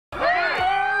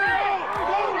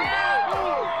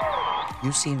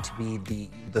You seem to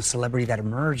be the celebrity that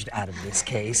emerged out of this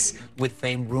case with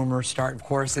fame. Rumors start, of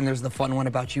course, and there's the fun one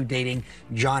about you dating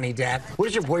Johnny Depp. What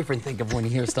does your boyfriend think of when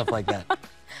he hears stuff like that?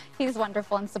 He's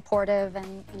wonderful and supportive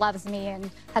and loves me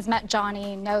and has met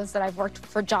Johnny, knows that I've worked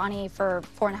for Johnny for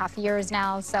 4.5 years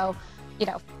now. So, you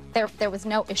know, there was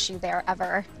no issue there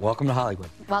ever. Welcome to Hollywood.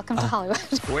 Welcome to Hollywood.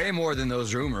 Way more than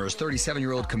those rumors,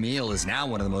 37-year-old Camille is now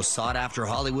one of the most sought-after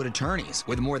Hollywood attorneys.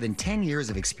 With more than 10 years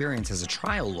of experience as a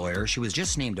trial lawyer, she was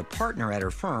just named a partner at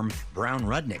her firm, Brown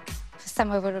Rudnick. If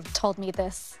someone would have told me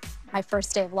this my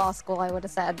first day of law school, I would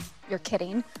have said, "You're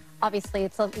kidding." Obviously,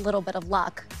 it's a little bit of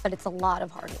luck, but it's a lot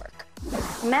of hard work.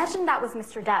 Imagine that was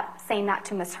Mr. Depp saying that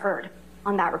to Miss Heard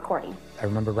on that recording. I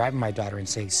remember grabbing my daughter and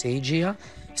saying, "See, Gia?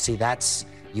 See,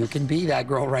 you can be that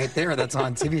girl right there that's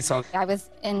on TV." So I was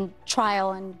in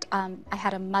trial, and I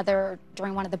had a mother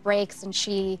during one of the breaks, and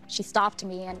she stopped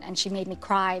me, and she made me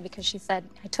cry because she said,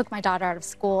 "I took my daughter out of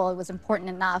school. It was important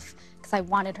enough because I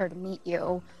wanted her to meet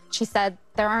you." She said,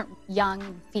 "There aren't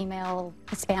young, female,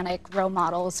 Hispanic role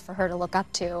models for her to look up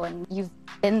to, and you've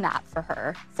been that for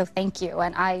her, so thank you."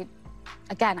 And I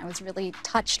was really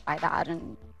touched by that,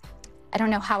 and I don't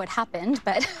know how it happened,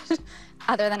 but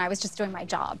other than I was just doing my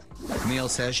job. Camille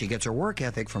says she gets her work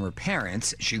ethic from her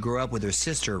parents. She grew up with her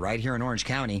sister right here in Orange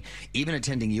County, even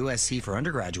attending USC for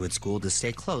undergraduate school to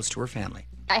stay close to her family.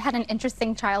 I had an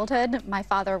interesting childhood. My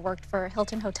father worked for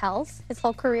Hilton Hotels his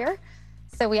whole career,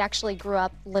 so we actually grew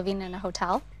up living in a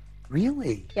hotel.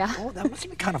 Really? Yeah. Oh, that must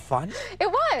be kind of fun. It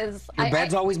was. Your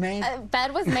bed's always made?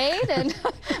 Bed was made, and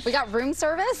we got room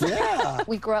service. Yeah.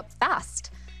 We grew up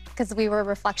fast because we were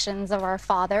reflections of our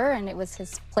father, and it was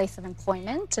his place of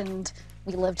employment, and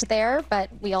we lived there, but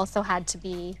we also had to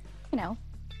be, you know,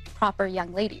 proper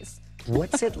young ladies.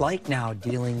 What's it like now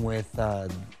dealing with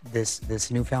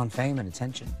this newfound fame and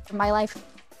attention? My life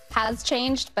has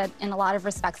changed, but in a lot of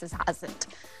respects it hasn't.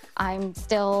 I'm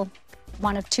still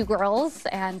one of 2 girls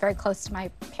and very close to my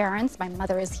parents. My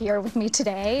mother is here with me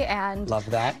today, and love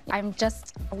that. I'm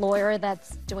just a lawyer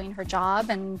that's doing her job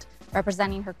and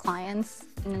representing her clients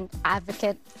in an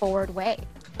advocate-forward way.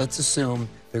 Let's assume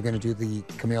they're going to do the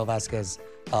Camille Vasquez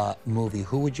movie.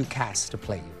 Who would you cast to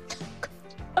play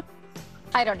you?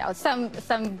 I don't know,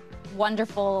 some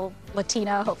wonderful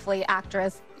Latina, hopefully,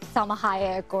 actress, Salma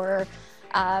Hayek or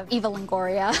Eva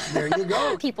Longoria. There you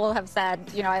go. People have said,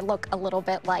 you know, I look a little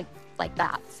bit like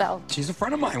that, so. She's a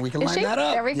friend of mine. We can line she? that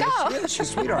up. There we go. Yes, she is. She's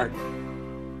a sweetheart.